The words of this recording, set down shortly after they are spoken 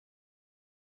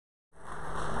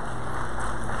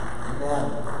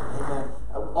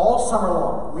summer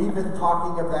long, we've been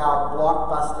talking about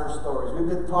blockbuster stories. We've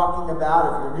been talking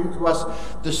about, if you're new to us,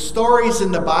 the stories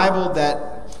in the Bible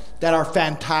that are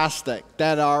fantastic,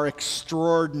 that are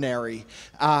extraordinary,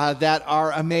 that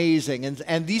are amazing.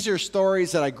 And these are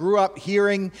stories that I grew up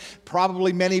hearing.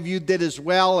 Probably many of you did as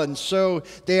well. And so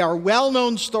they are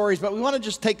well-known stories, but we want to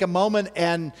just take a moment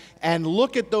and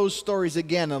look at those stories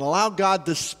again and allow God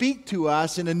to speak to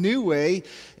us in a new way,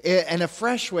 in a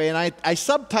fresh way. And I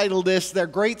subtitled this, "They're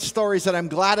great stories that I'm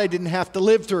glad I didn't have to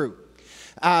live through."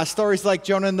 Stories like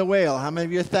Jonah and the whale. How many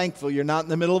of you are thankful you're not in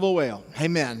the middle of a whale?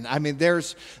 Amen. I mean,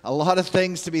 there's a lot of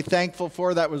things to be thankful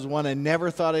for. That was one I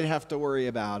never thought I'd have to worry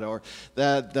about. Or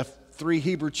the 3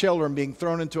 Hebrew children being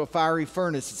thrown into a fiery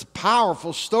furnace. It's a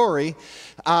powerful story,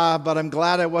 but I'm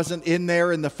glad I wasn't in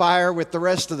there in the fire with the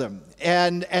rest of them.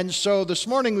 And so this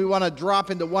morning we want to drop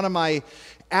into one of my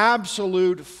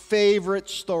absolute favorite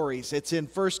stories. It's in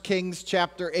 1 Kings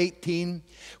chapter 18.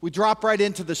 We drop right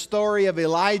into the story of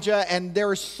Elijah, and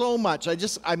there is so much.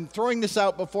 I'm throwing this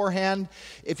out beforehand.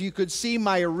 If you could see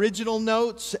my original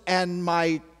notes and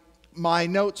my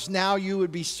notes now, you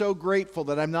would be so grateful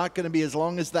that I'm not going to be as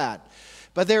long as that.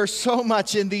 But there's so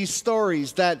much in these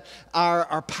stories that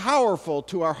are powerful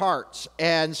to our hearts.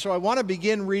 And so I want to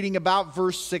begin reading about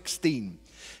verse 16.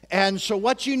 And so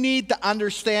what you need to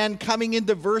understand coming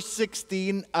into verse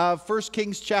 16 of 1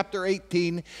 Kings chapter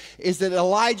 18 is that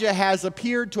Elijah has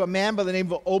appeared to a man by the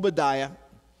name of Obadiah.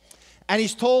 And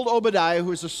he's told Obadiah,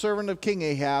 who is a servant of King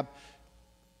Ahab,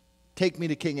 "Take me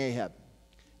to King Ahab."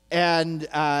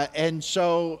 And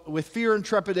so with fear and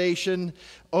trepidation,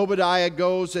 Obadiah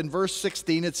goes. In verse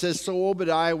 16 it says, "So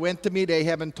Obadiah went to meet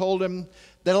Ahab and told him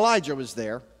that Elijah was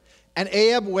there. And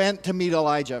Ahab went to meet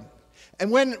Elijah. And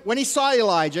when he saw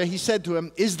Elijah, he said to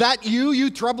him, 'Is that you,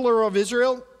 you troubler of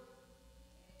Israel?'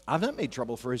 'I've not made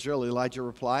trouble for Israel,' Elijah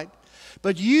replied.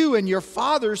 'But you and your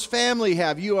father's family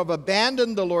have. You have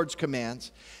abandoned the Lord's commands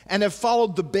and have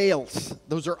followed the Baals.'"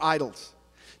 Those are idols.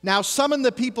 "Now summon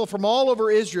the people from all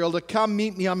over Israel to come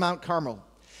meet me on Mount Carmel.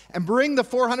 And bring the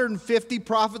 450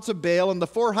 prophets of Baal and the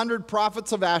 400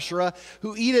 prophets of Asherah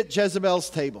who eat at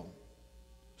Jezebel's table."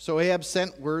 So Ahab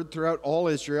sent word throughout all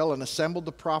Israel and assembled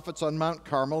the prophets on Mount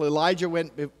Carmel. Elijah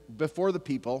went before the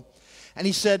people, and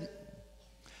he said,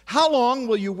 "How long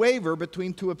will you waver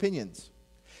between 2 opinions?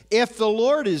 If the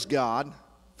Lord is God,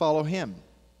 follow him.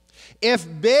 If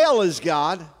Baal is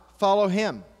God, follow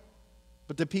him."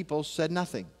 But the people said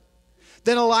nothing.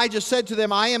 Then Elijah said to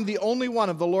them, "I am the only one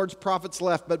of the Lord's prophets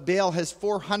left, but Baal has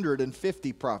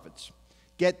 450 prophets.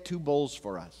 Get 2 bulls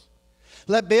for us.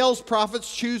 Let Baal's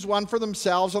prophets choose one for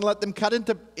themselves, and let them cut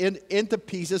into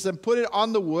pieces and put it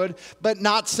on the wood, but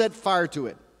not set fire to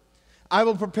it. I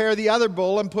will prepare the other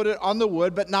bull and put it on the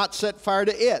wood, but not set fire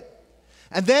to it.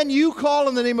 And then you call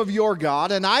in the name of your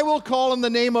God, and I will call in the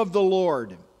name of the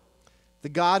Lord. The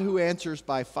God who answers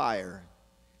by fire,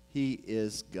 he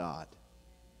is God."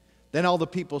 Then all the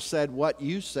people said, "What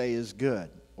you say is good,"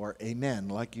 or amen,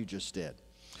 like you just did.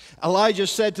 Elijah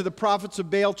said to the prophets of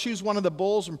Baal, "Choose one of the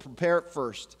bulls and prepare it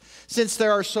first. Since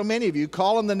there are so many of you,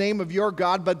 call in the name of your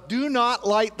God, but do not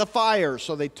light the fire."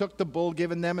 So they took the bull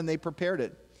given them and they prepared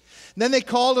it. And then they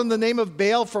called in the name of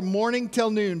Baal from morning till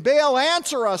noon. "Baal,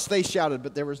 answer us," they shouted,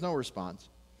 but there was no response.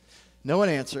 No one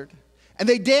answered. And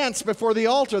they danced before the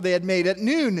altar they had made. At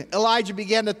noon, Elijah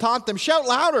began to taunt them. "Shout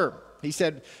louder," he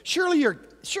said. Surely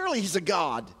he's a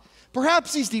god.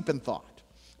 Perhaps he's deep in thought,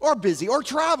 or busy, or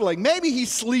traveling. Maybe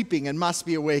he's sleeping and must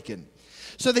be awakened."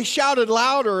 So they shouted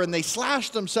louder, and they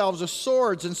slashed themselves with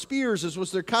swords and spears, as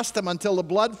was their custom, until the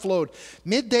blood flowed.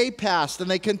 Midday passed,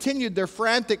 and they continued their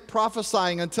frantic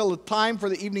prophesying until the time for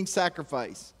the evening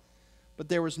sacrifice. But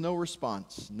there was no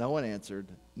response. No one answered.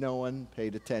 No one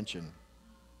paid attention.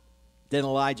 Then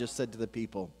Elijah said to the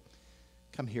people,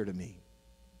 "Come here to me."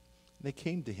 And they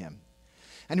came to him,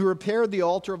 and he repaired the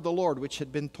altar of the Lord, which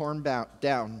had been torn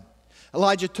down.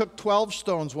 Elijah took 12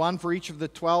 stones, one for each of the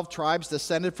 12 tribes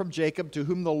descended from Jacob, to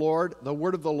whom the word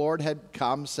of the Lord had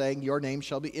come, saying, "Your name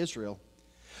shall be Israel."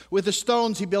 With the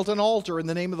stones he built an altar in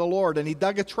the name of the Lord, and he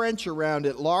dug a trench around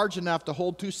it, large enough to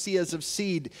hold 2 seahs of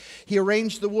seed. He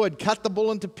arranged the wood, cut the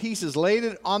bull into pieces, laid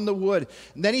it on the wood.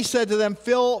 And then he said to them,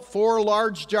 "Fill 4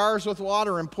 large jars with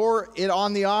water and pour it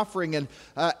on the offering and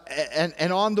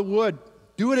on the wood.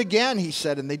 Do it again," he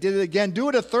said, and they did it again. "Do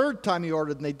it a 3rd time," he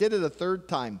ordered, and they did it a 3rd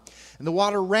time. And the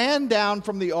water ran down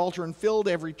from the altar and filled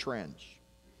every trench.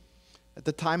 At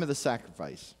the time of the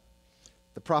sacrifice,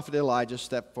 the prophet Elijah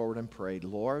stepped forward and prayed,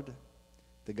 "Lord,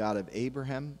 the God of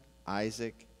Abraham,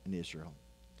 Isaac, and Israel,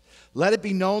 let it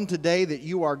be known today that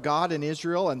you are God in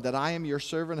Israel, and that I am your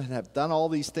servant and have done all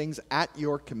these things at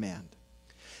your command.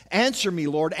 Answer me,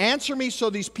 Lord. Answer me so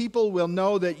these people will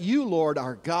know that you, Lord,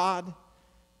 are God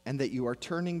and that you are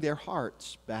turning their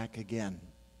hearts back again.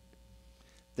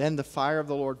 Then the fire of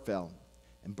the Lord fell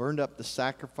and burned up the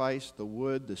sacrifice, the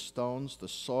wood, the stones, the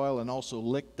soil, and also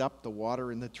licked up the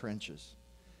water in the trenches.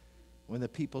 When the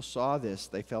people saw this,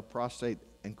 they fell prostrate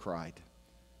and cried,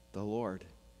 "The Lord,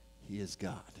 He is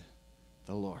God.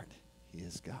 The Lord, He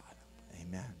is God."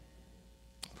 Amen.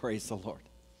 Praise the Lord.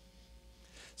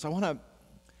 So I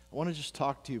want to just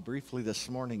talk to you briefly this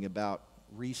morning about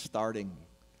restarting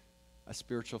a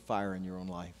spiritual fire in your own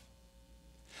life.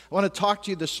 I want to talk to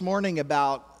you this morning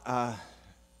about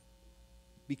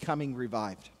becoming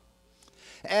revived.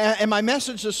 And my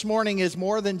message this morning is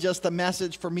more than just a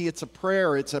message for me. It's a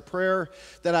prayer. It's a prayer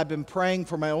that I've been praying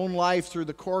for my own life through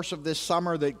the course of this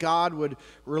summer, that God would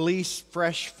release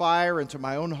fresh fire into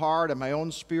my own heart and my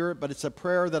own spirit. But it's a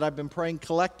prayer that I've been praying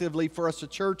collectively for us, a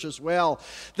church as well,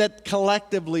 that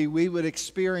collectively we would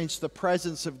experience the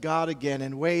presence of God again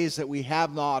in ways that we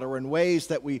have not, or in ways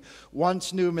that we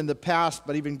once knew Him in the past,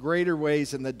 but even greater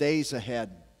ways in the days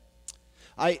ahead.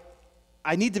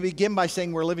 I need to begin by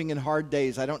saying we're living in hard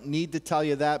days. I don't need to tell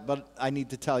you that, but I need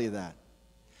to tell you that.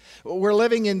 We're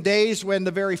living in days when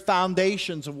the very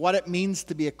foundations of what it means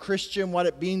to be a Christian, what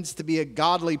it means to be a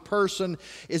godly person,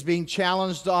 is being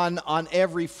challenged on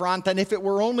every front. And if it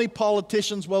were only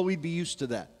politicians, well, we'd be used to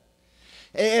that.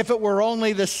 If it were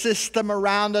only the system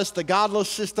around us, the godless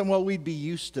system, well, we'd be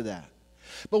used to that.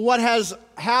 But what has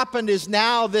happened is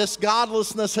now this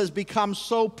godlessness has become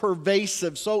so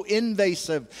pervasive, so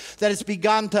invasive, that it's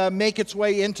begun to make its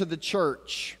way into the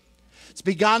church. It's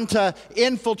begun to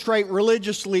infiltrate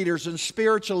religious leaders and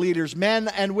spiritual leaders, men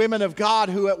and women of God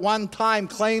who at one time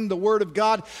claimed the Word of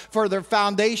God for their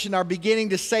foundation, are beginning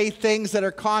to say things that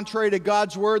are contrary to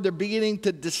God's Word. They're beginning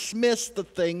to dismiss the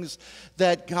things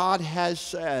that God has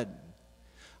said.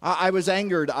 I was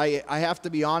angered. I have to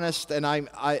be honest, and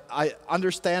I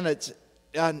understand it.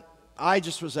 And I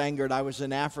just was angered. I was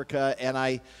in Africa, and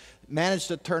I managed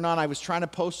to turn on. I was trying to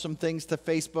post some things to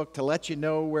Facebook to let you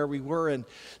know where we were, and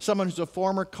someone who's a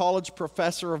former college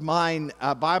professor of mine,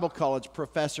 a Bible college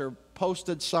professor,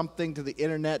 posted something to the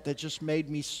internet that just made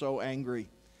me so angry.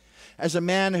 As a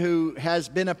man who has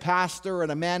been a pastor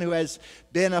and a man who has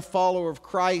been a follower of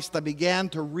Christ, I began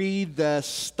to read the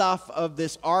stuff of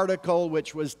this article,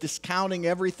 which was discounting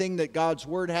everything that God's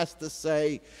Word has to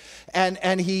say. And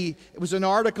it was an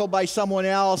article by someone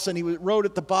else, and he wrote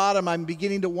at the bottom, "I'm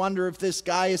beginning to wonder if this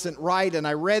guy isn't right." And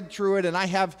I read through it, and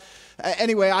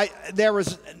there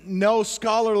was no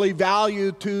scholarly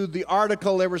value to the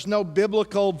article. There was no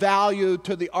biblical value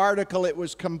to the article. It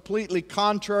was completely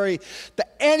contrary to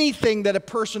anything that a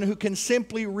person who can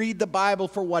simply read the Bible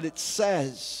for what it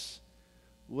says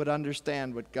would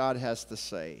understand what God has to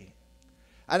say.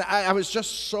 And I was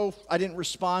just so, I didn't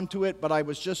respond to it, but I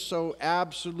was just so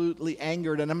absolutely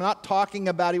angered. And I'm not talking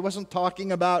about, he wasn't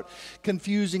talking about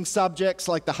confusing subjects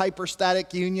like the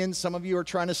hypostatic union. Some of you are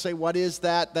trying to say, what is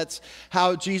that? That's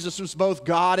how Jesus was both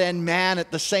God and man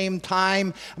at the same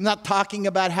time. I'm not talking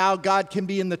about how God can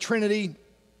be in the Trinity,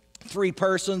 three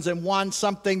persons in one,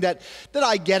 something that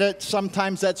I get it.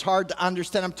 Sometimes that's hard to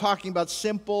understand. I'm talking about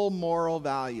simple moral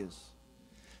values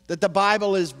that the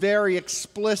Bible is very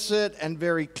explicit and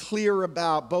very clear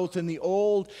about, both in the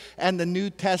Old and the New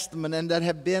Testament, and that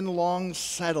have been long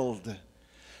settled.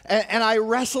 And I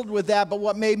wrestled with that, but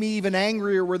what made me even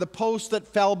angrier were the posts that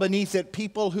fell beneath it.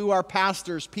 People who are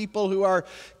pastors, people who are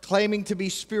claiming to be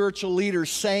spiritual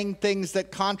leaders, saying things that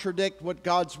contradict what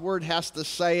God's Word has to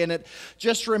say. And it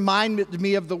just reminded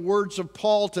me of the words of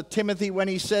Paul to Timothy when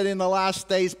he said, "In the last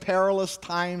days, perilous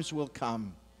times will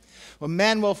come, when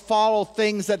men will follow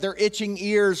things that their itching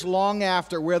ears long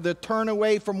after, where they turn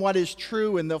away from what is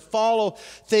true, and they'll follow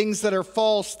things that are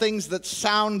false, things that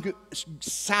sound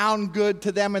good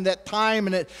to them in that time."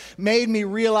 And it made me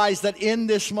realize that in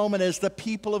this moment, as the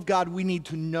people of God, we need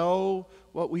to know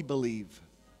what we believe.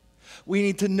 We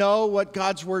need to know what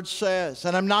God's Word says.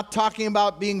 And I'm not talking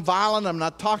about being violent. I'm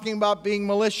not talking about being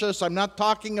malicious. I'm not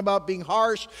talking about being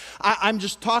harsh. I'm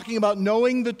just talking about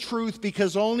knowing the truth,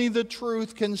 because only the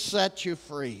truth can set you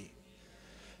free.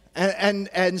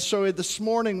 And so this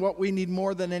morning, what we need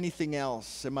more than anything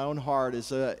else in my own heart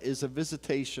is a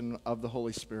visitation of the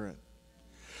Holy Spirit.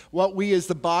 What we as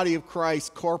the body of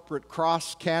Christ, corporate,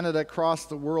 across Canada, across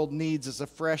the world, needs is a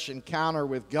fresh encounter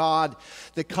with God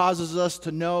that causes us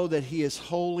to know that He is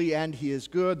holy and He is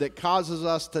good, that causes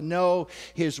us to know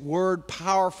His Word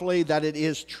powerfully, that it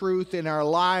is truth in our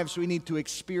lives. We need to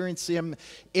experience Him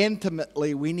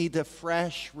intimately. We need a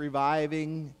fresh,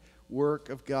 reviving work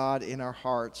of God in our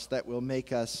hearts that will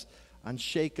make us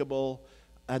unshakable,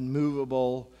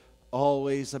 unmovable,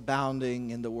 always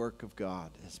abounding in the work of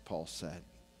God, as Paul said.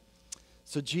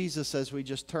 So Jesus, as we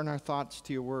just turn our thoughts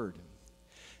to your word,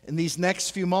 in these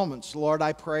next few moments, Lord,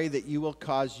 I pray that you will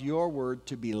cause your word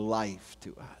to be life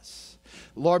to us.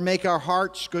 Lord, make our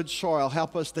hearts good soil.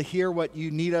 Help us to hear what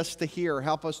you need us to hear.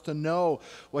 Help us to know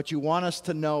what you want us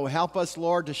to know. Help us,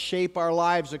 Lord, to shape our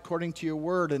lives according to your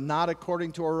word and not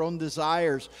according to our own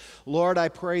desires. Lord, I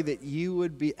pray that you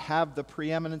would have the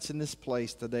preeminence in this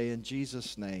place today. In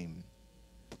Jesus' name,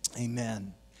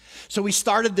 amen. So we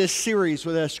started this series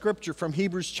with a scripture from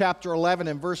Hebrews chapter 11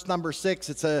 and verse number 6.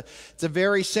 It's a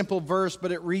very simple verse,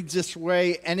 but it reads this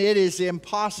way: and it is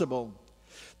impossible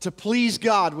to please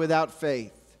God without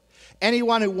faith.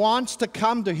 Anyone who wants to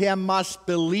come to him must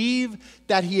believe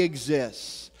that he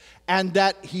exists and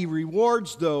that he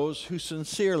rewards those who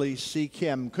sincerely seek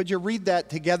him. Could you read that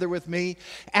together with me?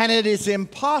 And it is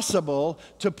impossible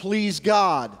to please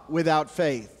God without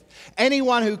faith.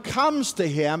 Anyone who comes to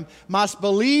him must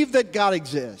believe that God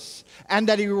exists and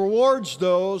that he rewards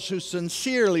those who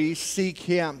sincerely seek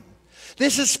him.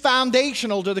 This is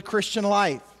foundational to the Christian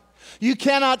life. You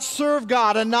cannot serve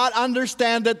God and not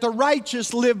understand that the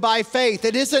righteous live by faith.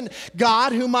 It isn't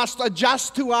God who must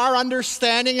adjust to our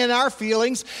understanding and our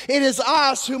feelings. It is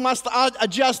us who must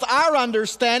adjust our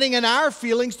understanding and our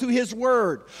feelings to his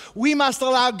word. We must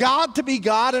allow God to be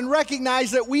God and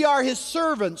recognize that we are his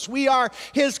servants. We are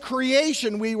his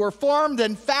creation. We were formed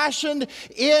and fashioned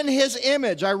in his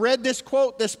image. I read this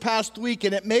quote this past week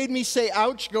and it made me say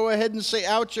ouch. Go ahead and say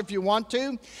ouch if you want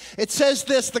to. It says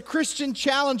this: the Christian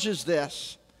challenges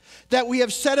this, that we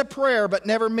have said a prayer but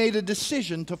never made a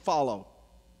decision to follow.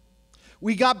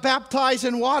 We got baptized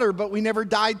in water but we never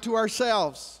died to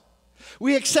ourselves.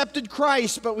 We accepted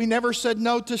Christ but we never said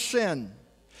no to sin.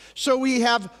 So we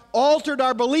have altered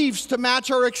our beliefs to match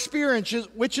our experiences,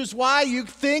 which is why you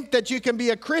think that you can be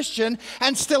a Christian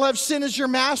and still have sin as your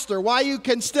master, why you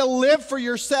can still live for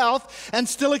yourself and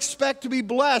still expect to be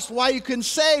blessed, why you can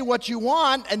say what you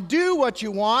want and do what you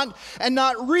want and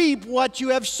not reap what you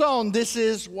have sown. This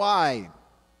is why.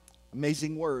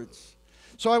 Amazing words.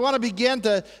 So I want to begin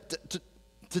to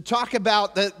talk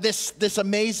about this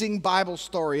amazing Bible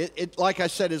story. It, like I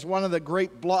said, is one of the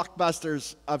great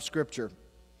blockbusters of Scripture.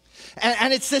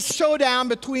 And it's this showdown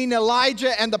between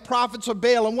Elijah and the prophets of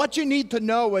Baal. And what you need to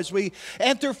know as we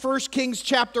enter 1 Kings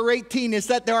chapter 18 is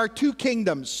that there are two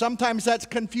kingdoms. Sometimes that's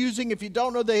confusing if you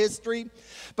don't know the history.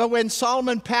 But when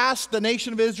Solomon passed, the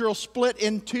nation of Israel split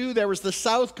in two. There was the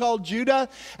south called Judah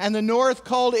and the north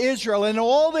called Israel. And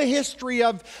all the history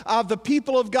of the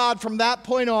people of God from that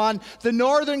point on, the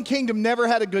northern kingdom never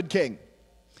had a good king.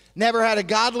 Never had a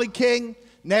godly king.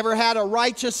 Never had a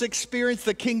righteous experience.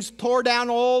 The kings tore down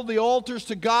all the altars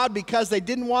to God because they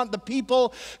didn't want the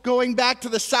people going back to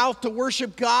the south to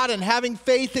worship God and having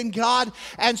faith in God.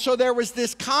 And so there was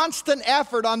this constant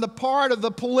effort on the part of the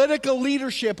political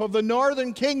leadership of the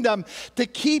northern kingdom to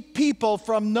keep people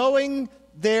from knowing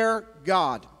their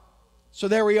God. So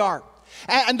there we are.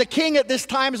 And the king at this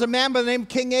time is a man by the name of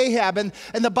King Ahab. And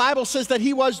the Bible says that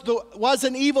he was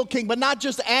an evil king, but not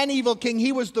just an evil king.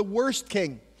 He was the worst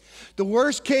king. The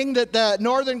worst king that the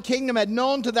northern kingdom had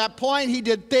known to that point. He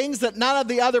did things that none of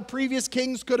the other previous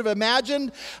kings could have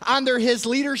imagined. Under his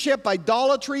leadership,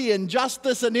 idolatry,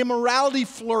 injustice, and immorality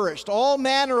flourished. All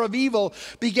manner of evil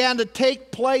began to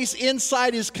take place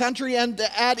inside his country. And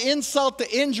to add insult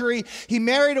to injury, he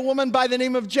married a woman by the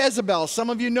name of Jezebel. Some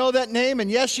of you know that name,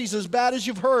 and yes, she's as bad as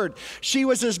you've heard. She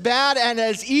was as bad and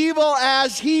as evil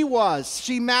as he was.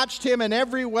 She matched him in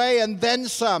every way and then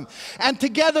some. And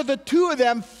together the two of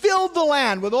them filled the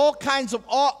land with all kinds of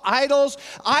idols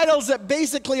that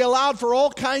basically allowed for all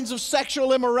kinds of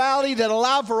sexual immorality, that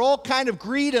allowed for all kind of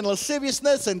greed and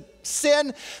lasciviousness and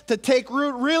sin to take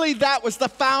root. Really, that was the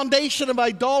foundation of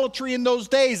idolatry in those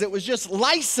days. It was just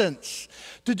license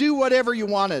to do whatever you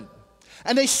wanted.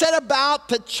 And they set about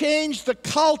to change the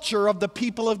culture of the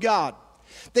people of God.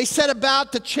 They set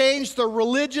about to change the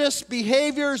religious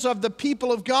behaviors of the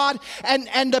people of God,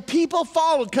 and the people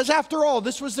followed, because after all,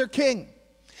 this was their king.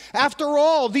 After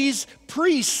all, these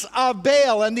priests of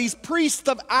Baal and these priests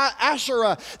of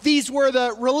Asherah, these were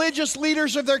the religious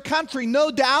leaders of their country.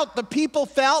 No doubt the people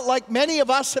felt, like many of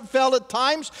us have felt at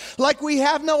times, like we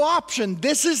have no option.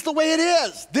 This is the way it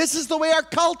is. This is the way our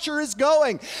culture is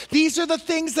going. These are the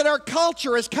things that our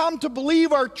culture has come to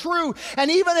believe are true.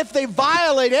 And even if they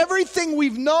violate everything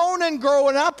we've known and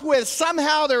grown up with,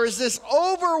 somehow there is this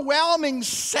overwhelming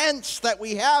sense that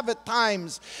we have at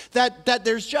times that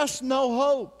there's just no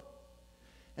hope.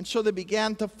 And so they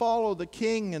began to follow the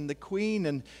king and the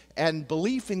queen, and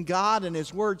belief in God and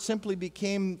his word simply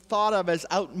became thought of as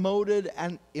outmoded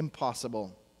and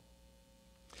impossible.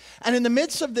 And in the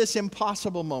midst of this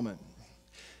impossible moment,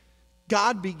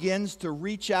 God begins to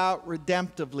reach out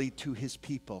redemptively to his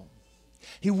people.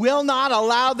 He will not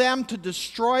allow them to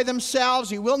destroy themselves.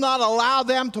 He will not allow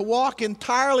them to walk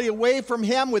entirely away from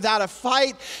him without a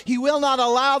fight. He will not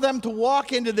allow them to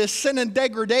walk into this sin and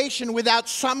degradation without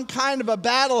some kind of a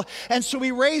battle. And so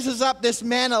he raises up this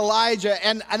man Elijah.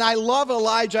 And I love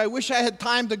Elijah. I wish I had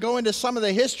time to go into some of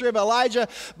the history of Elijah.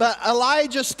 But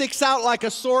Elijah sticks out like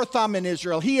a sore thumb in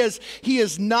Israel. He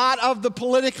is not of the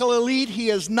political elite.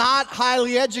 He is not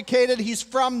highly educated. He's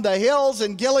from the hills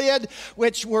in Gilead,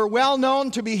 which were well known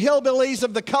to be hillbillies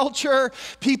of the culture,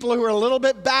 people who are a little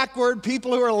bit backward,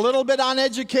 people who are a little bit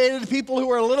uneducated, people who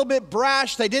are a little bit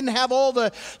brash. They didn't have all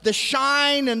the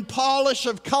shine and polish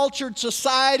of cultured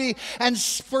society. And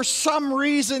for some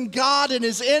reason, God in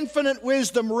his infinite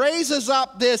wisdom raises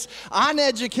up this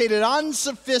uneducated,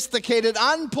 unsophisticated,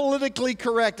 unpolitically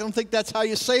correct, I don't think that's how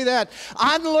you say that,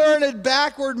 unlearned,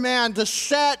 backward man to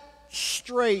set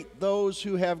straight those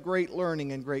who have great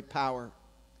learning and great power.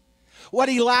 What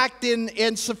he lacked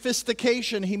in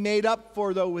sophistication, he made up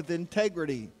for, though, with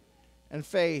integrity and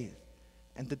faith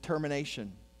and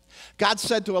determination. God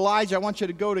said to Elijah, I want you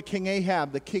to go to King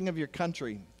Ahab, the king of your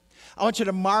country. I want you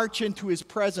to march into his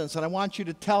presence, and I want you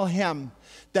to tell him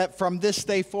that from this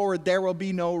day forward there will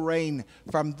be no rain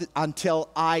until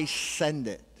I send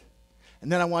it.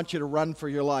 And then I want you to run for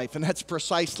your life. And that's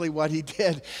precisely what he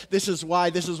did. This is why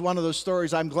this is one of those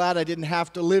stories I'm glad I didn't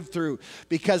have to live through.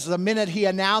 Because the minute he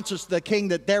announces to the king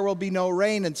that there will be no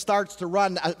rain and starts to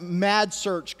run, a mad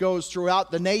search goes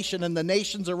throughout the nation and the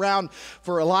nations around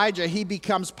for Elijah. He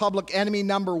becomes public enemy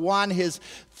number one. His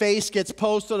face gets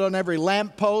posted on every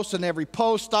lamppost and every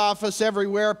post office,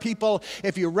 everywhere. People,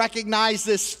 if you recognize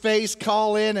this face,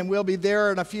 call in and we'll be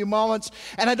there in a few moments.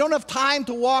 And I don't have time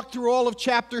to walk through all of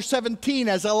chapter 17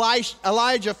 as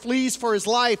Elijah flees for his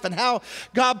life and how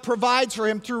God provides for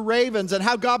him through ravens and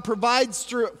how God provides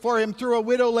for him through a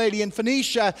widow lady in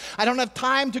Phoenicia. I don't have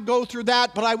time to go through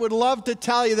that, but I would love to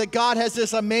tell you that God has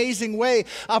this amazing way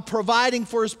of providing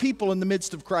for his people in the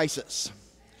midst of crisis.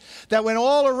 That when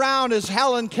all around is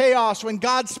hell and chaos, when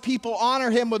God's people honor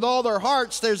him with all their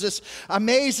hearts, there's this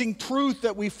amazing truth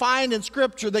that we find in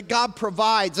Scripture that God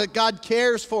provides, that God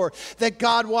cares for, that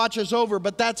God watches over.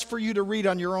 But that's for you to read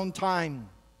on your own time.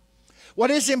 What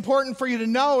is important for you to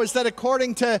know is that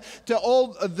according to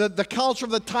the culture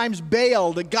of the times,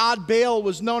 Baal, the god Baal,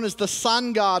 was known as the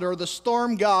sun god or the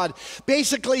storm god.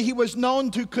 Basically, he was known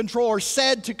to control, or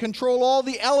said to control, all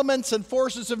the elements and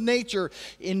forces of nature,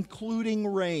 including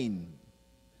rain.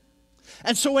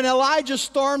 And so when Elijah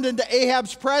stormed into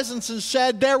Ahab's presence and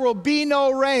said, there will be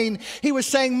no rain, he was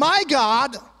saying, my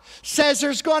God says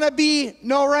there's going to be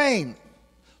no rain.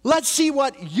 Let's see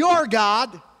what your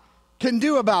God can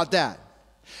do about that.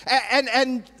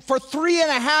 And for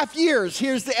 3.5 years,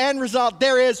 here's the end result.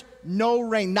 There is no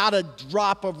rain, not a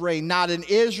drop of rain, not in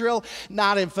Israel,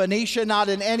 not in Phoenicia, not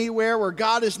in anywhere where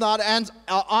God is not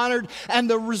honored. And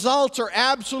the results are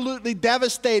absolutely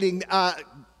devastating.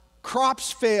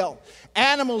 Crops fail,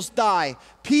 animals die,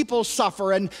 people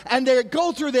suffer, and they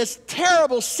go through this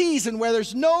terrible season where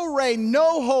there's no rain,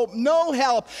 no hope, no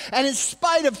help. And in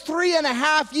spite of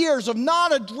 3.5 years of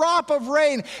not a drop of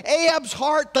rain, Ahab's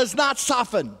heart does not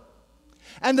soften.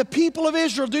 And the people of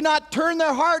Israel do not turn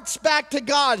their hearts back to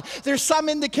God. There's some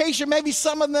indication, maybe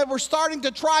some of them were starting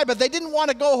to try, but they didn't want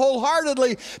to go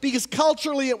wholeheartedly because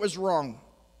culturally it was wrong.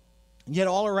 And yet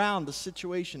all around the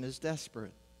situation is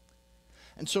desperate.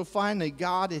 And so finally,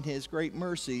 God in his great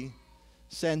mercy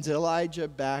sends Elijah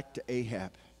back to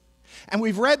Ahab. And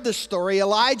we've read this story.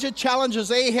 Elijah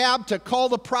challenges Ahab to call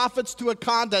the prophets to a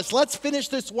contest. Let's finish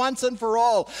this once and for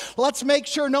all. Let's make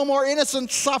sure no more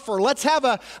innocents suffer. Let's have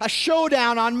a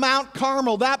showdown on Mount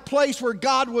Carmel, that place where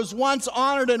God was once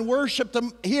honored and worshiped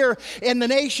here in the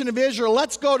nation of Israel.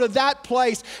 Let's go to that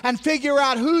place and figure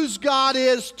out whose God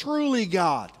is truly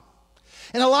God.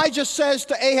 And Elijah says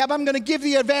to Ahab, I'm going to give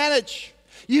the advantage.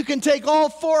 You can take all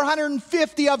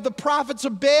 450 of the prophets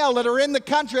of Baal that are in the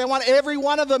country. I want every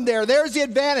one of them there. There's the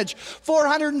advantage.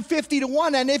 450 to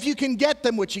 1. And if you can get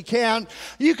them, which you can,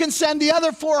 you can send the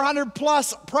other 400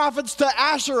 plus prophets to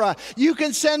Asherah. You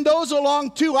can send those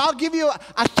along too. I'll give you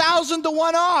 1,000 to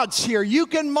 1 odds here. You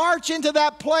can march into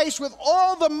that place with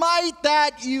all the might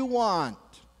that you want.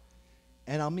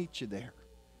 And I'll meet you there.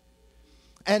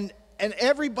 And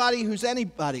everybody who's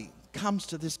anybody comes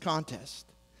to this contest.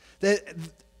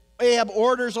 Ahab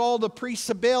orders all the priests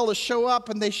of Baal to show up,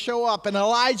 and they show up. And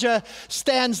Elijah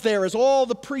stands there as all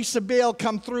the priests of Baal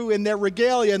come through in their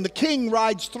regalia. And the king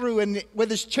rides through with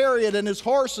his chariot and his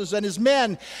horses and his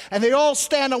men. And they all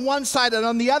stand on one side, and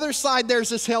on the other side there's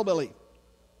this hillbilly.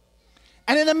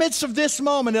 And in the midst of this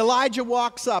moment, Elijah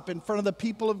walks up in front of the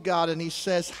people of God and he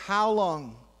says, how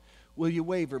long will you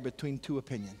waver between two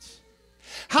opinions?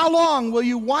 How long will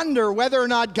you wonder whether or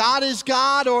not God is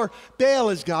God or Baal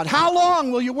is God? How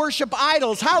long will you worship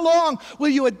idols? How long will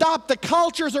you adopt the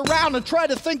cultures around and try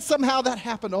to think somehow that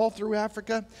happened all through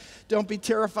Africa? Don't be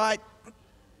terrified.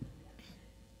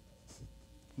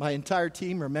 My entire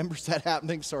team remembers that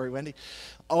happening. Sorry, Wendy.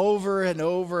 Over and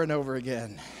over and over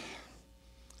again.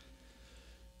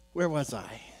 Where was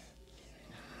I?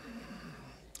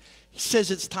 He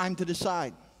says it's time to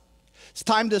decide. It's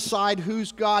time to decide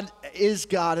whose God is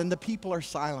God, and the people are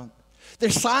silent. They're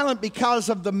silent because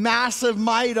of the massive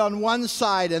might on one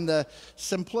side and the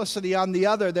simplicity on the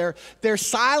other. They're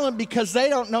silent because they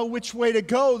don't know which way to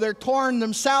go. They're torn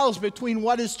themselves between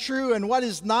what is true and what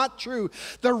is not true.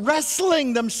 They're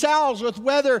wrestling themselves with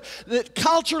whether that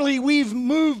culturally we've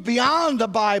moved beyond the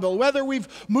Bible, whether we've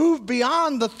moved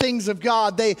beyond the things of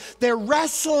God. They're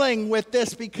wrestling with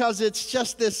this because it's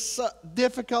just this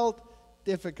difficult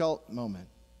moment.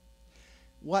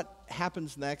 What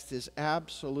happens next is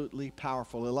absolutely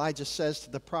powerful. Elijah says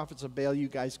to the prophets of Baal, you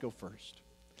guys go first.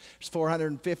 There's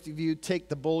 450 of you. Take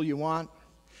the bull you want.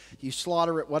 You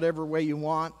slaughter it whatever way you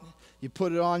want. You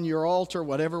put it on your altar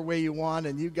whatever way you want,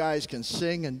 and you guys can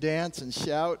sing and dance and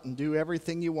shout and do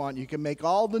everything you want. You can make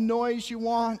all the noise you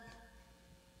want.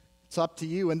 It's up to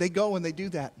you. And they go and they do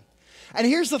that. And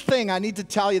here's the thing I need to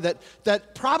tell you,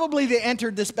 that probably they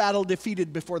entered this battle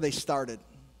defeated before they started.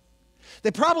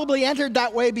 They probably entered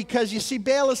that way because, you see,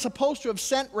 Baal is supposed to have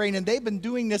sent rain, and they've been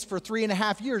doing this for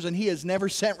 3.5 years, and he has never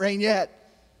sent rain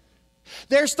yet.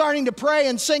 They're starting to pray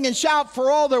and sing and shout for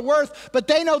all they're worth, but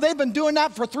they know they've been doing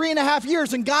that for 3.5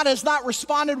 years, and God has not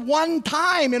responded one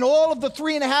time in all of the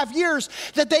 3.5 years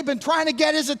that they've been trying to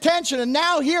get his attention. And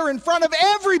now here in front of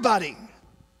everybody,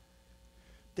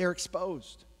 they're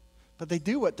exposed. But they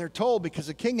do what they're told because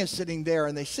the king is sitting there,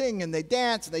 and they sing and they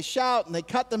dance and they shout and they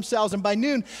cut themselves. And by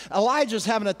noon, Elijah's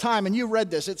having a time, and you read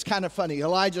this. It's kind of funny.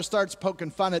 Elijah starts poking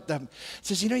fun at them.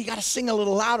 Says, you know, you got to sing a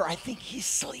little louder. I think he's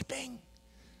sleeping.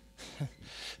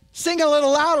 Sing a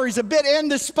little louder. He's a bit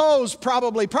indisposed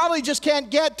probably. Probably just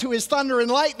can't get to his thunder and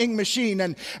lightning machine.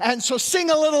 And so sing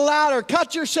a little louder.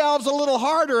 Cut yourselves a little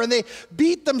harder. And they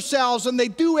beat themselves and they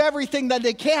do everything that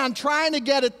they can, trying to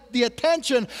get the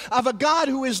attention of a God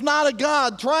who is not a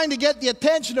God, trying to get the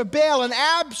attention of Baal, and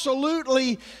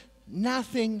absolutely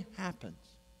nothing happens.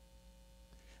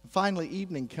 And finally,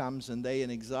 evening comes and they,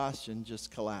 in exhaustion,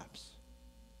 just collapse.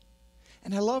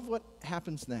 And I love what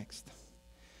happens next.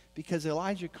 Because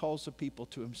Elijah calls the people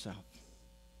to himself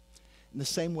in the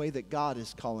same way that God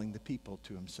is calling the people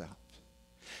to himself.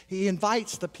 He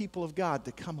invites the people of God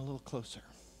to come a little closer.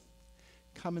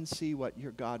 Come and see what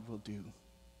your God will do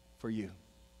for you.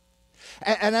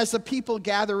 And as the people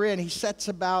gather in, he sets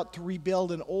about to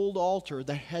rebuild an old altar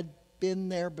that had been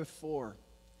there before.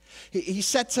 He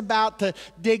sets about to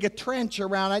dig a trench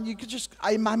around, and you could just,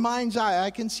 in my mind's eye, I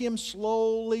can see him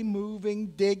slowly moving,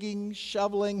 digging,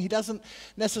 shoveling. He doesn't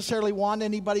necessarily want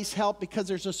anybody's help because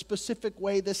there's a specific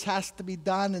way this has to be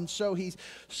done, and so he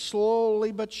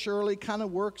slowly but surely kind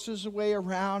of works his way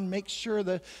around, makes sure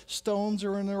the stones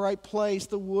are in the right place,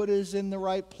 the wood is in the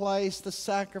right place, the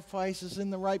sacrifice is in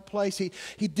the right place.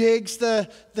 He digs the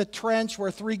trench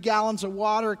where 3 gallons of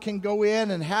water can go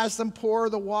in and has them pour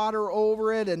the water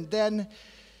over it, and then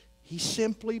he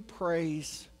simply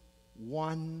prays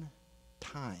one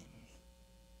time,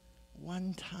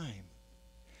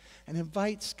 and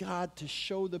invites God to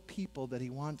show the people that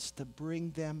he wants to bring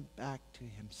them back to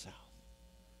himself.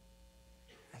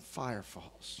 And fire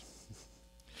falls.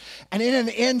 And in an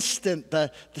instant,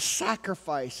 the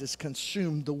sacrifice is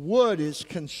consumed. The wood is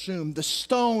consumed. The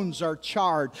stones are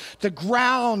charred. The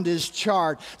ground is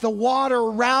charred. The water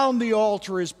around the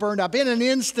altar is burned up. In an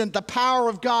instant, the power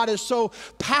of God is so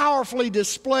powerfully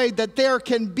displayed that there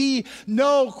can be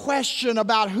no question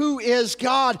about who is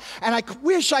God. And I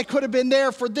wish I could have been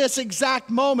there for this exact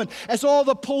moment, as all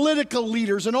the political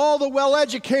leaders and all the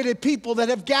well-educated people that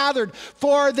have gathered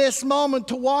for this moment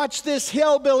to watch this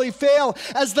hillbilly fail,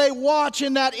 as they watch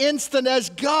in that instant as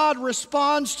God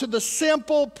responds to the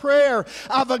simple prayer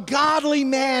of a godly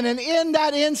man. And in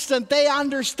that instant, they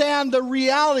understand the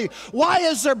reality. Why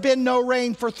has there been no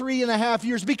rain for 3.5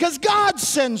 years? Because God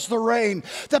sends the rain.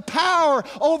 The power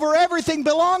over everything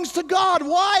belongs to God.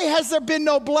 Why has there been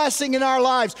no blessing in our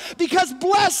lives? Because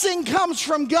blessing comes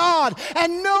from God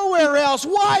and nowhere else.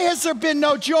 Why has there been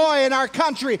no joy in our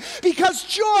country? Because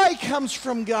joy comes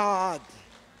from God.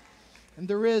 And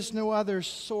there is no other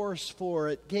source for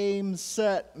it. Game,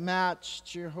 set, match,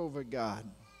 Jehovah God.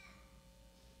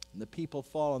 And the people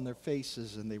fall on their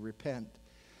faces and they repent.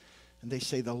 And they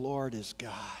say, the Lord is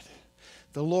God.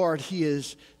 The Lord, He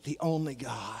is the only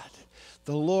God.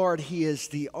 The Lord, He is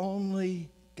the only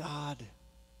God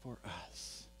for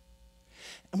us.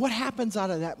 And what happens out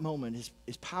of that moment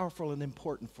is powerful and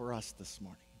important for us this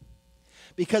morning.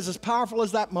 Because as powerful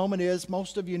as that moment is,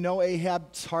 most of you know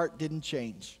Ahab's heart didn't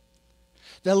change.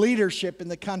 The leadership in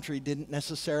the country didn't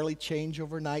necessarily change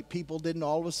overnight. People didn't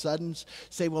all of a sudden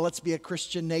say, well, let's be a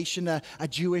Christian nation, a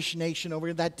Jewish nation over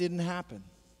here. That didn't happen.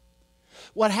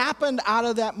 What happened out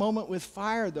of that moment with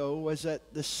fire, though, was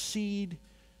that the seed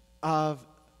of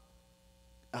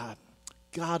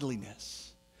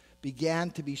godliness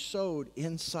began to be sowed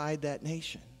inside that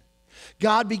nation.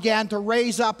 God began to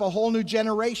raise up a whole new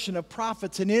generation of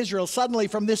prophets in Israel. Suddenly,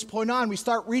 from this point on, we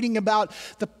start reading about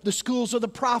the schools of the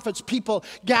prophets, people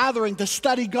gathering to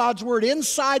study God's word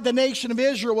inside the nation of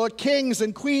Israel, where kings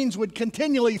and queens would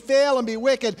continually fail and be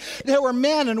wicked. There were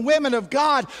men and women of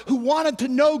God who wanted to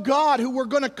know God, who were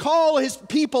going to call His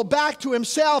people back to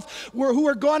Himself, who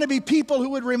were going to be people who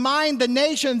would remind the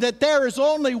nation that there is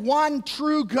only one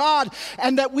true God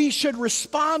and that we should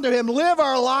respond to Him, live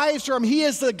our lives for Him. He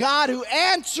is the God who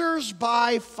answers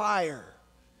by fire,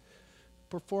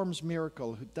 performs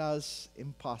miracles, who does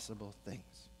impossible things.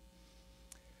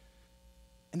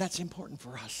 And that's important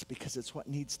for us because it's what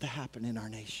needs to happen in our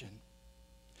nation.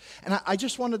 And I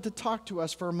just wanted to talk to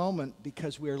us for a moment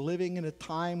because we are living in a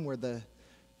time where the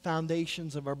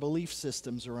foundations of our belief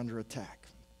systems are under attack.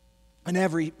 In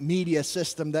every media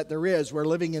system that there is, we're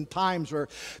living in times where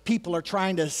people are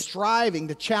striving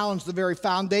to challenge the very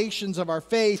foundations of our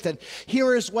faith. And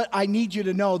here is what I need you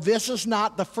to know. This is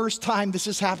not the first time this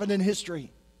has happened in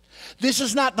history. This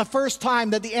is not the first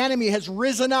time that the enemy has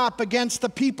risen up against the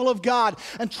people of God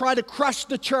and tried to crush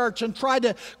the church and tried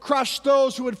to crush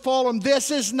those who would follow Him. This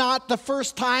is not the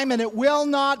first time, and it will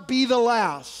not be the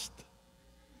last.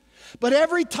 But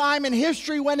every time in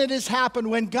history when it has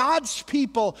happened, when God's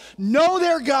people know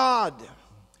their God,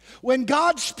 when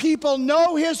God's people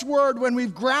know His Word, when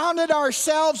we've grounded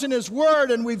ourselves in His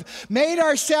Word and we've made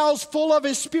ourselves full of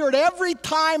His Spirit, every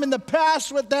time in the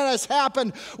past when that has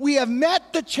happened, we have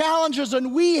met the challenges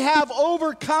and we have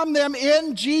overcome them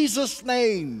in Jesus'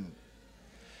 name.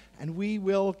 And we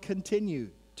will continue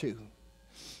to.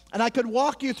 And I could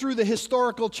walk you through the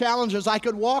historical challenges. I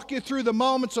could walk you through the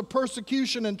moments of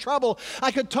persecution and trouble.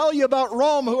 I could tell you about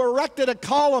Rome, who erected a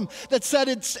column that said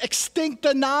it's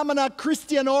extincta nomina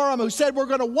Christianorum, who said we're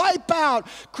going to wipe out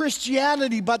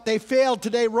Christianity, but they failed.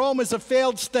 Today, Rome is a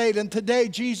failed state, and today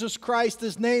Jesus Christ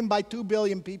is named by 2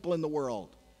 billion people in the world.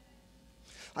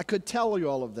 I could tell you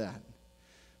all of that.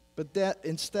 But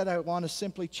instead, I want to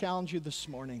simply challenge you this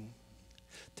morning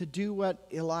to do what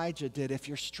Elijah did if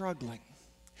you're struggling.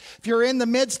 If you're in the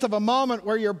midst of a moment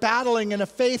where you're battling in a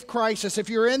faith crisis, if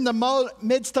you're in the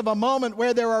midst of a moment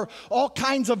where there are all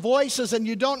kinds of voices and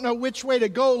you don't know which way to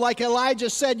go, like Elijah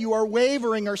said, you are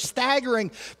wavering or staggering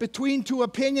between two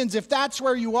opinions. If that's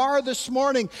where you are this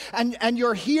morning and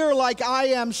you're here like I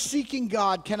am seeking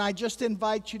God, can I just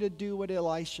invite you to do what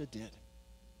Elisha did?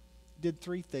 He did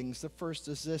 3 things. The first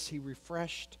is this: he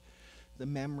refreshed the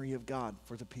memory of God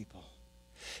for the people.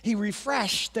 He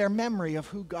refreshed their memory of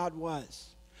who God was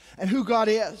and who God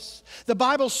is. The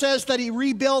Bible says that he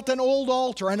rebuilt an old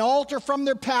altar, an altar from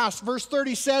their past. Verse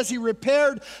 30 says he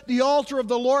repaired the altar of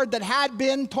the Lord that had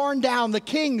been torn down. The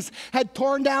kings had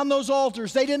torn down those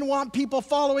altars. They didn't want people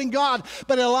following God.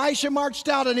 But Elisha marched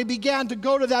out and he began to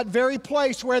go to that very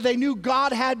place where they knew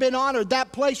God had been honored.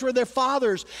 That place where their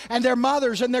fathers and their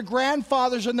mothers and their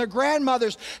grandfathers and their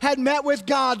grandmothers had met with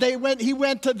God. He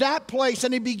went to that place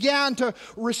and he began to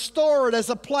restore it as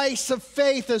a place of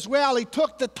faith as well. He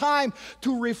took the time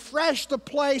to refresh the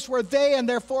place where they and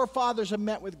their forefathers have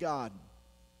met with God.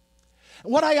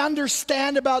 And what I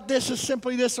understand about this is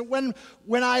simply this: when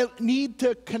I need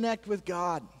to connect with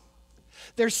God,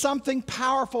 there's something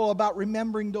powerful about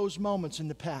remembering those moments in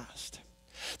the past.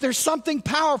 There's something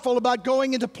powerful about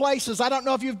going into places. I don't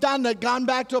know if you've done that, gone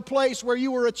back to a place where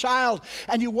you were a child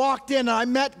and you walked in and I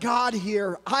met God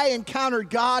here. I encountered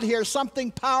God here,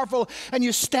 something powerful. And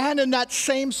you stand in that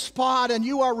same spot and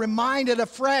you are reminded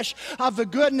afresh of the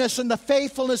goodness and the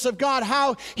faithfulness of God,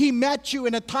 how He met you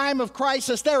in a time of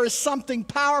crisis. There is something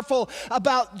powerful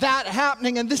about that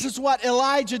happening. And this is what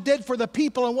Elijah did for the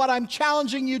people, and what I'm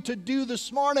challenging you to do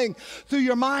this morning through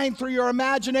your mind, through your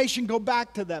imagination. Go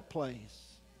back to that place.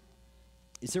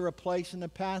 Is there a place in the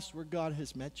past where God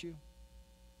has met you?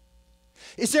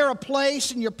 Is there a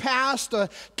place in your past, a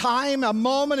time, a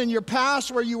moment in your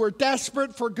past where you were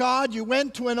desperate for God? You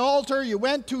went to an altar, you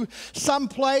went to some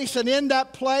place, and in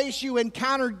that place you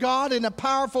encountered God in a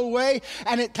powerful way,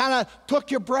 and it kind of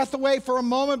took your breath away for a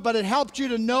moment, but it helped you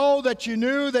to know that you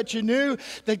knew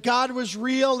that God was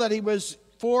real, that He was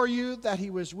for you, that He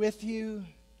was with you.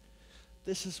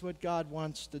 This is what God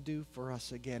wants to do for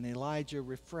us again. Elijah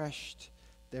refreshed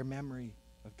their memory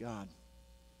of God.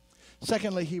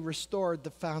 Secondly, he restored the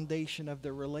foundation of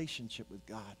their relationship with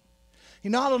God. He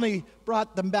not only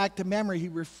brought them back to memory, he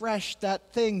refreshed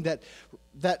that thing, that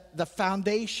the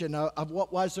foundation of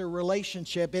what was their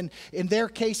relationship. In their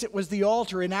case, it was the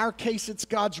altar. In our case, it's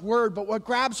God's Word. But what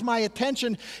grabs my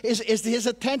attention is his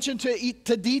attention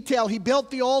to detail. He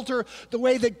built the altar the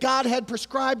way that God had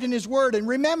prescribed in His Word. And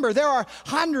remember, there are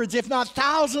hundreds, if not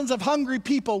thousands, of hungry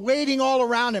people waiting all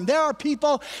around him. There are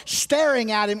people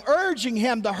staring at him, urging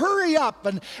him to hurry up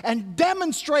and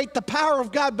demonstrate the power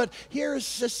of God. But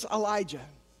here's this Elijah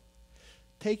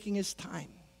taking his time.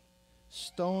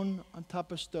 Stone on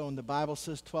top of stone. The Bible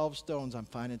says 12 stones. I'm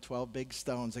finding 12 big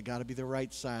stones. They got to be the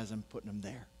right size. I'm putting them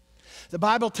there. The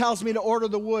Bible tells me to order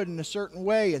the wood in a certain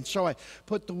way, and so I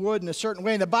put the wood in a certain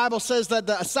way. And the Bible says that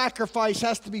a sacrifice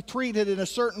has to be treated in a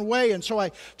certain way, and so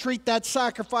I treat that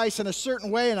sacrifice in a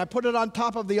certain way, and I put it on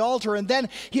top of the altar, and then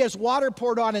he has water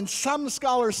poured on. And some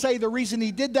scholars say the reason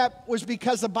he did that was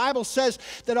because the Bible says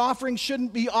that offerings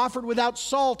shouldn't be offered without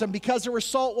salt, and because there was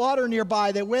salt water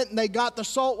nearby, they went and they got the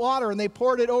salt water and they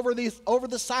poured it over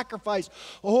the sacrifice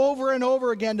over and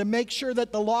over again to make sure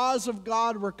that the laws of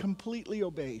God were completely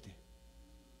obeyed.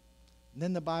 And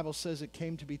then the Bible says it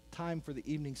came to be time for the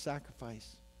evening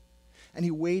sacrifice. And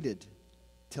he waited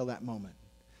till that moment.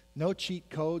 No cheat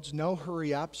codes, no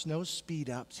hurry-ups, no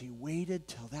speed-ups. He waited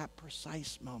till that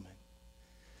precise moment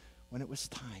when it was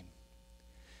time.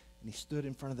 And he stood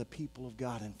in front of the people of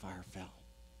God and fire fell.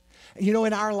 And you know,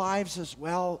 in our lives as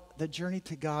well, the journey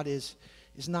to God is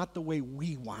not the way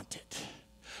we want it.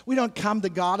 We don't come to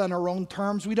God on our own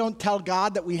terms. We don't tell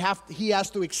God that He has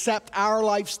to accept our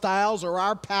lifestyles or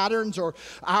our patterns or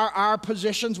our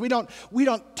positions. We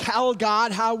don't tell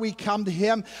God how we come to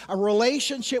Him. A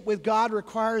relationship with God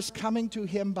requires coming to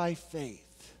Him by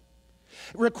faith.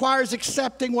 It requires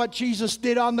accepting what Jesus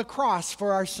did on the cross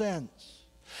for our sins.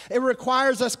 It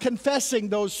requires us confessing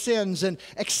those sins and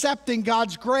accepting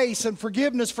God's grace and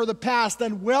forgiveness for the past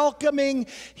and welcoming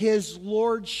His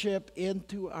lordship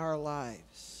into our lives.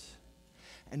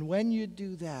 And when you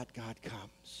do that, God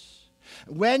comes.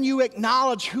 When you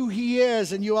acknowledge who He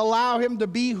is and you allow Him to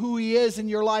be who He is in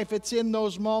your life, it's in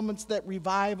those moments that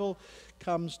revival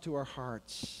comes to our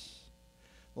hearts.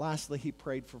 Lastly, he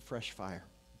prayed for fresh fire.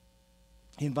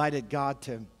 He invited God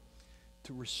to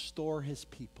restore His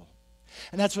people.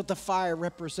 And that's what the fire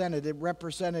represented. It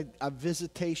represented a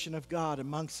visitation of God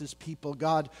amongst His people.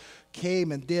 God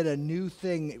came and did a new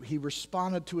thing. He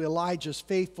responded to Elijah's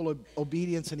faithful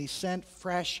obedience, and He sent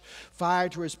fresh fire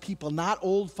to His people. Not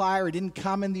old fire. It didn't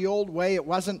come in the old way. It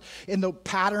wasn't in the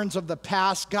patterns of the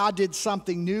past. God did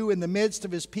something new in the midst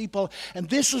of His people. And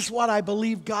this is what I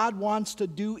believe God wants to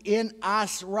do in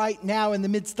us right now, in the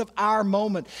midst of our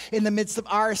moment, in the midst of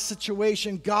our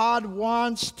situation. God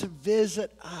wants to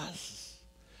visit us.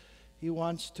 He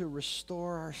wants to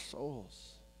restore our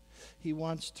souls. He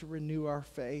wants to renew our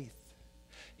faith.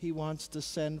 He wants to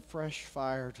send fresh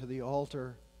fire to the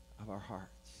altar of our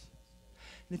hearts.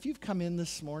 And if you've come in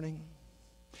this morning,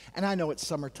 and I know it's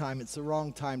summertime, it's the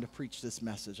wrong time to preach this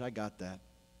message. I got that,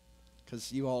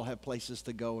 because you all have places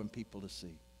to go and people to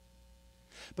see.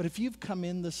 But if you've come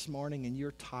in this morning and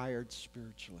you're tired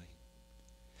spiritually,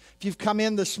 if you've come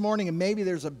in this morning and maybe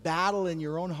there's a battle in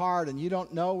your own heart and you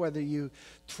don't know whether you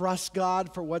trust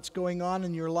God for what's going on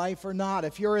in your life or not,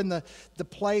 if you're in the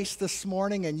place this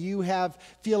morning and you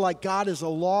feel like God is a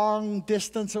long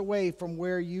distance away from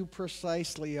where you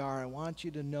precisely are, I want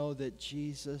you to know that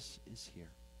Jesus is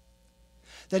here.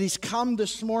 That He's come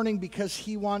this morning because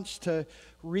He wants to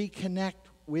reconnect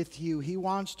with you. He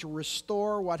wants to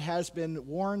restore what has been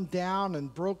worn down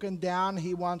and broken down.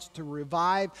 He wants to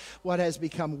revive what has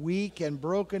become weak and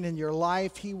broken in your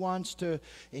life. He wants to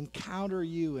encounter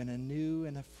you in a new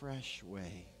and a fresh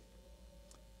way.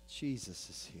 Jesus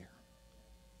is here.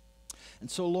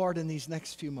 And so, Lord, in these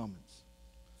next few moments,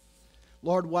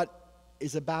 Lord, what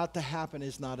is about to happen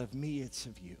is not of me, it's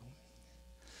of you.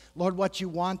 Lord, what you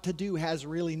want to do has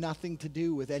really nothing to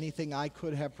do with anything I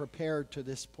could have prepared to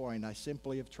this point. I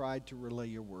simply have tried to relay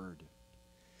your word.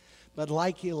 But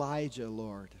like Elijah,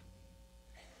 Lord,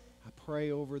 I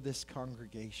pray over this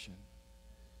congregation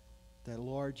that,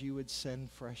 Lord, you would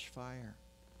send fresh fire.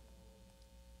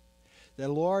 That,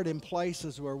 Lord, in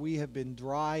places where we have been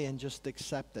dry and just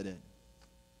accepted it,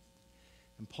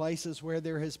 in places where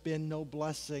there has been no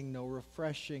blessing, no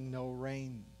refreshing, no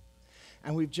rain,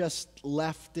 and we've just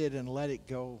left it and let it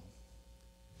go,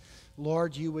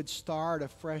 Lord, you would start a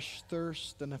fresh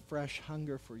thirst and a fresh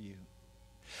hunger for you.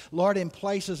 Lord, in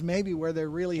places maybe where there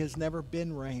really has never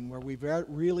been rain, where we've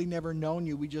really never known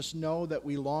you, we just know that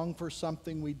we long for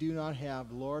something we do not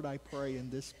have. Lord, I pray in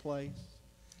this place,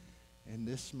 in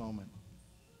this moment,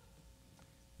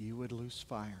 you would loose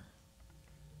fire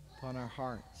upon our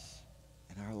hearts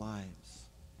and our lives,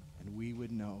 and we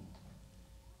would know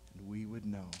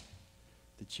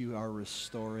that you are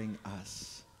restoring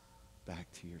us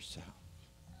back to yourself.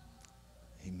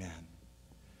 Amen.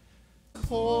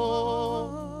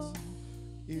 Call,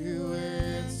 you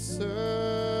answer.